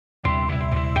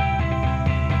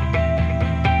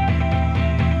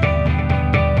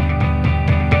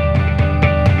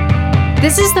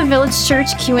This is the Village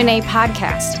Church Q&A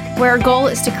podcast, where our goal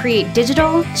is to create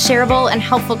digital, shareable, and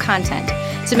helpful content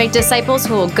to make disciples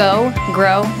who will go,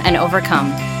 grow, and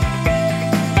overcome.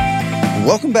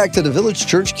 Welcome back to the Village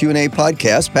Church Q&A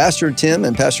podcast. Pastor Tim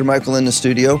and Pastor Michael in the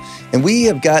studio, and we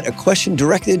have got a question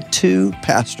directed to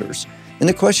pastors. And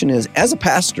the question is, as a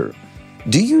pastor,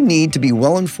 do you need to be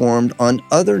well-informed on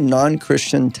other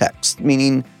non-Christian texts,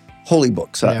 meaning holy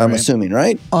books, I'm assuming,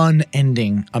 right?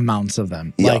 Unending amounts of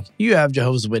them. Yeah. Like, you have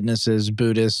Jehovah's Witnesses,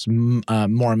 Buddhists,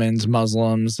 Mormons,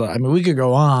 Muslims. I mean, we could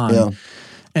go on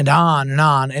and on and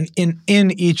on. And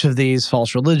in each of these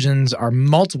false religions are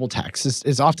multiple texts.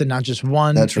 It's often not just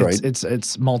one. That's right.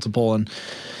 It's multiple. And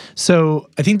so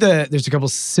I think that there's a couple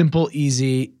simple,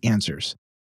 easy answers.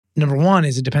 Number one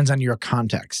is it depends on your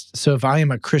context. So if I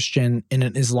am a Christian in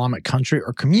an Islamic country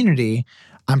or community,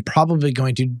 I'm probably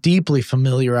going to deeply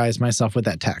familiarize myself with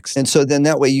that text. And so then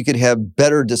that way you could have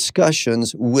better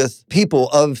discussions with people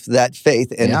of that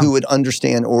faith and who would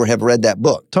understand or have read that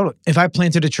book. Totally. If I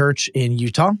planted a church in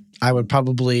Utah, I would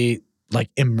probably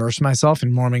immerse myself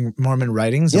in Mormon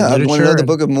writings and literature. I'd want to know the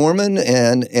Book of Mormon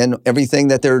and everything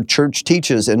that their church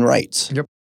teaches and writes. Yep.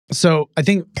 So I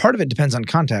think part of it depends on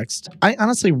context. I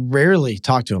honestly rarely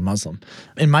talk to a Muslim.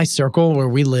 In my circle where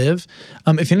we live,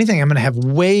 if anything, I'm going to have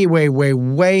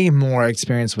way more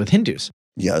experience with Hindus.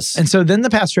 Yes. And so then the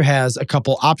pastor has a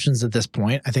couple options at this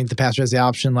point. I think the pastor has the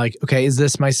option okay, is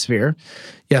this my sphere?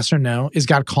 Yes or no? Is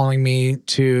God calling me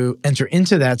to enter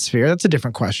into that sphere? That's a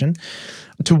different question.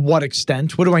 To what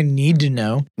extent? What do I need to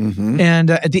know? Mm-hmm.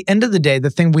 And at the end of the day, the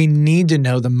thing we need to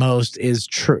know the most is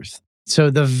truth. So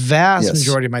the vast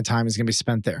majority of my time is going to be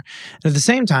spent there. And at the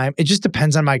same time, it just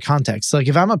depends on my context. Like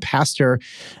if I'm a pastor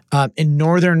in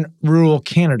northern rural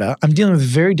Canada, I'm dealing with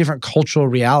very different cultural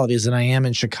realities than I am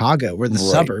in Chicago or the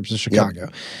suburbs of Chicago.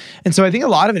 Yep. And so I think a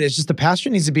lot of it is just the pastor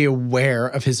needs to be aware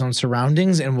of his own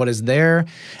surroundings and what is there.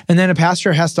 And then a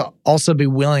pastor has to also be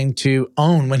willing to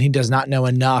own when he does not know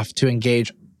enough to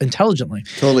engage intelligently.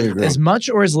 Totally agree. As much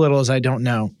or as little as I don't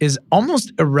know is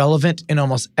almost irrelevant in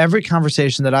almost every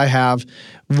conversation that I have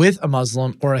with a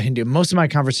Muslim or a Hindu. Most of my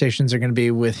conversations are going to be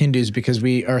with Hindus because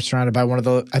we are surrounded by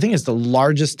I think it's the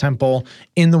largest temple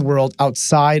in the world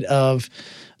outside of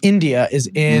India is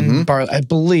in I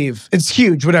believe. It's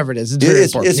huge, whatever it is. It's very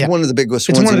important. It's one of the biggest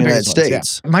ones in the United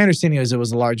States. Yeah. My understanding is it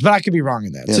was large, but I could be wrong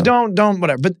in that. Yeah. So don't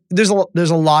whatever. But there's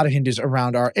a lot of Hindus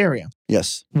around our area.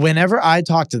 Yes. Whenever I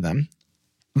talk to them,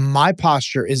 my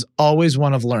posture is always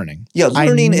one of learning. Yeah,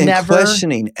 learning and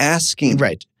questioning, asking.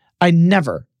 Right. I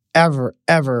never, ever,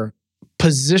 ever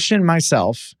position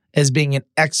myself as being an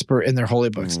expert in their holy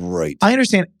books. Right. I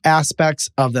understand aspects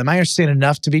of them. I understand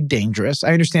enough to be dangerous.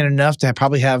 I understand enough to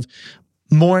probably have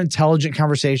more intelligent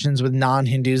conversations with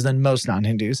non-Hindus than most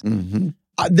non-Hindus. Mm-hmm.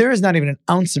 There is not even an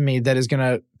ounce of me that is going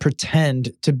to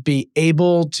pretend to be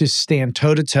able to stand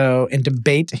toe-to-toe and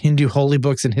debate Hindu holy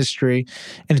books and history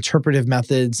and interpretive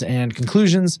methods and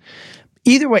conclusions.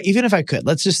 Either way, even if I could,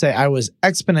 let's just say I was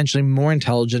exponentially more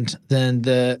intelligent than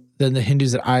the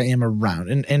Hindus that I am around.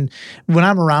 And when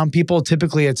I'm around people,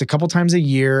 typically it's a couple times a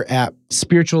year at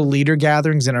spiritual leader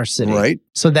gatherings in our city. Right.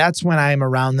 So that's when I am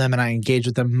around them and I engage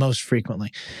with them most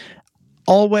frequently.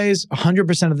 Always,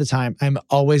 100% of the time, I'm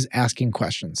always asking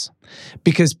questions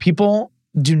because people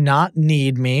do not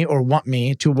need me or want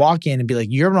me to walk in and be like,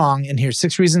 you're wrong, and here's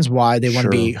 6 reasons why. They want to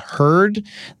be heard.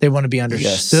 They want to be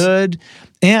understood. Yes.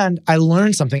 And I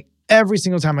learn something every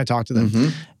single time I talk to them. Mm-hmm.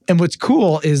 And what's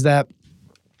cool is that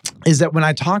when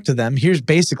I talk to them, here's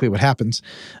basically what happens.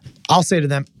 I'll say to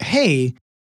them, hey,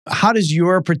 how does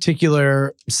your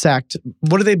particular sect,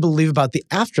 what do they believe about the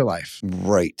afterlife?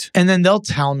 Right. And then they'll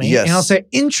tell me, and I'll say,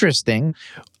 interesting,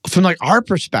 from our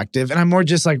perspective, and I'm more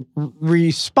just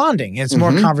responding. It's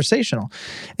more conversational.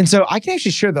 And so I can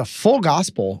actually share the full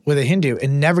gospel with a Hindu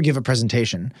and never give a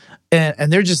presentation.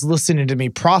 And they're just listening to me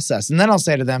process. And then I'll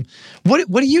say to them, what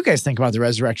do you guys think about the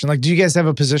resurrection? Do you guys have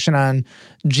a position on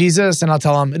Jesus? And I'll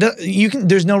tell them,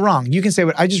 there's no wrong. You can say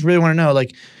what I just really want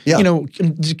to know.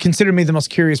 Consider me the most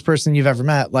curious person you've ever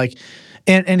met.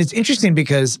 And it's interesting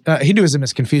because Hinduism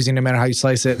is confusing no matter how you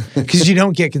slice it because you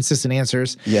don't get consistent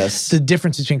answers. Yes. The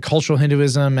difference between cultural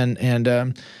Hinduism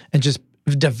and just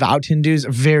devout Hindus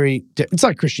are it's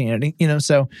like Christianity,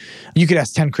 so you could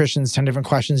ask 10 Christians 10 different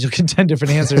questions, you'll get 10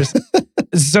 different answers.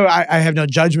 So I have no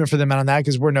judgment for them on that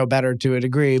because we're no better to a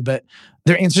degree, but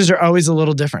their answers are always a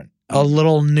little different, a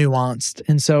little nuanced.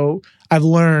 And so I've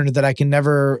learned that I can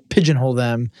never pigeonhole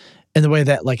them in the way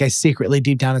that I secretly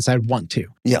deep down inside want to.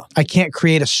 Yeah. I can't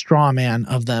create a straw man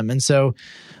of them. And so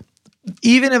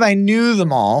even if I knew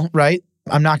them all, right,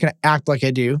 I'm not going to act like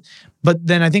I do. But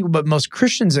then I think what most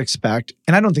Christians expect,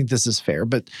 and I don't think this is fair,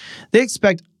 but they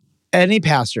expect any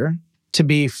pastor to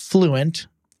be fluent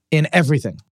in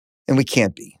everything. And we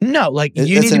can't be. No, like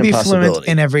you That's need to an be fluent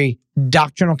impossibility. in every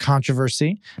doctrinal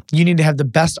controversy. You need to have the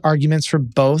best arguments for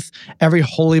both. Every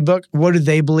holy book. What do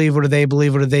they believe? What do they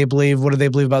believe? What do they believe? What do they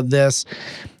believe about this?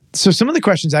 So some of the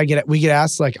questions we get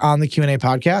asked like on the Q&A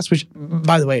podcast, which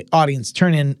by the way, audience,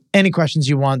 turn in any questions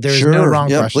you want. There's no wrong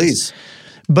questions. Please.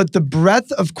 But the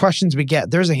breadth of questions we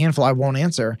get, there's a handful I won't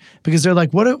answer because they're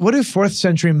like, what do 4th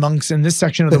century monks in this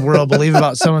section of the world believe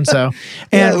about so-and-so?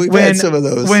 And we've had some of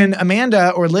those. When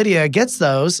Amanda or Lydia gets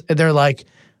those, they're like,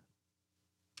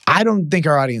 I don't think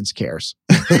our audience cares.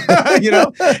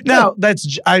 Now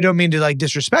I don't mean to like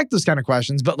disrespect those kind of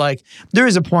questions, but like there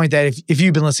is a point that if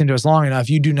you've been listening to us long enough,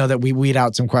 you do know that we weed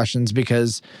out some questions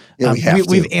because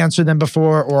we've answered them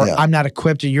before, or I'm not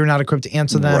equipped, or you're not equipped to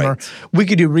answer them, or we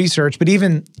could do research. But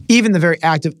even the very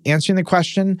act of answering the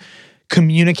question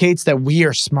communicates that we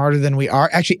are smarter than we are.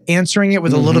 Actually answering it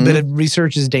with a little bit of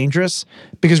research is dangerous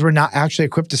because we're not actually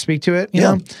equipped to speak to it. You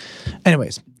know?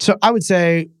 Anyways, so I would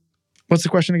say, what's the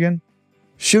question again?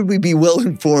 Should we be well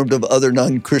informed of other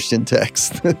non-Christian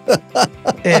texts?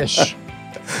 Ish.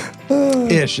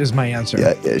 Ish is my answer.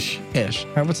 Yeah, ish. Ish.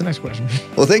 All right, what's the next question?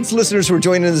 Well, thanks, listeners, for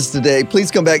joining us today. Please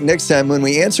come back next time when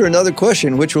we answer another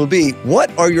question, which will be,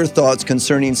 what are your thoughts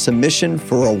concerning submission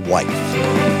for a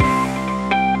wife?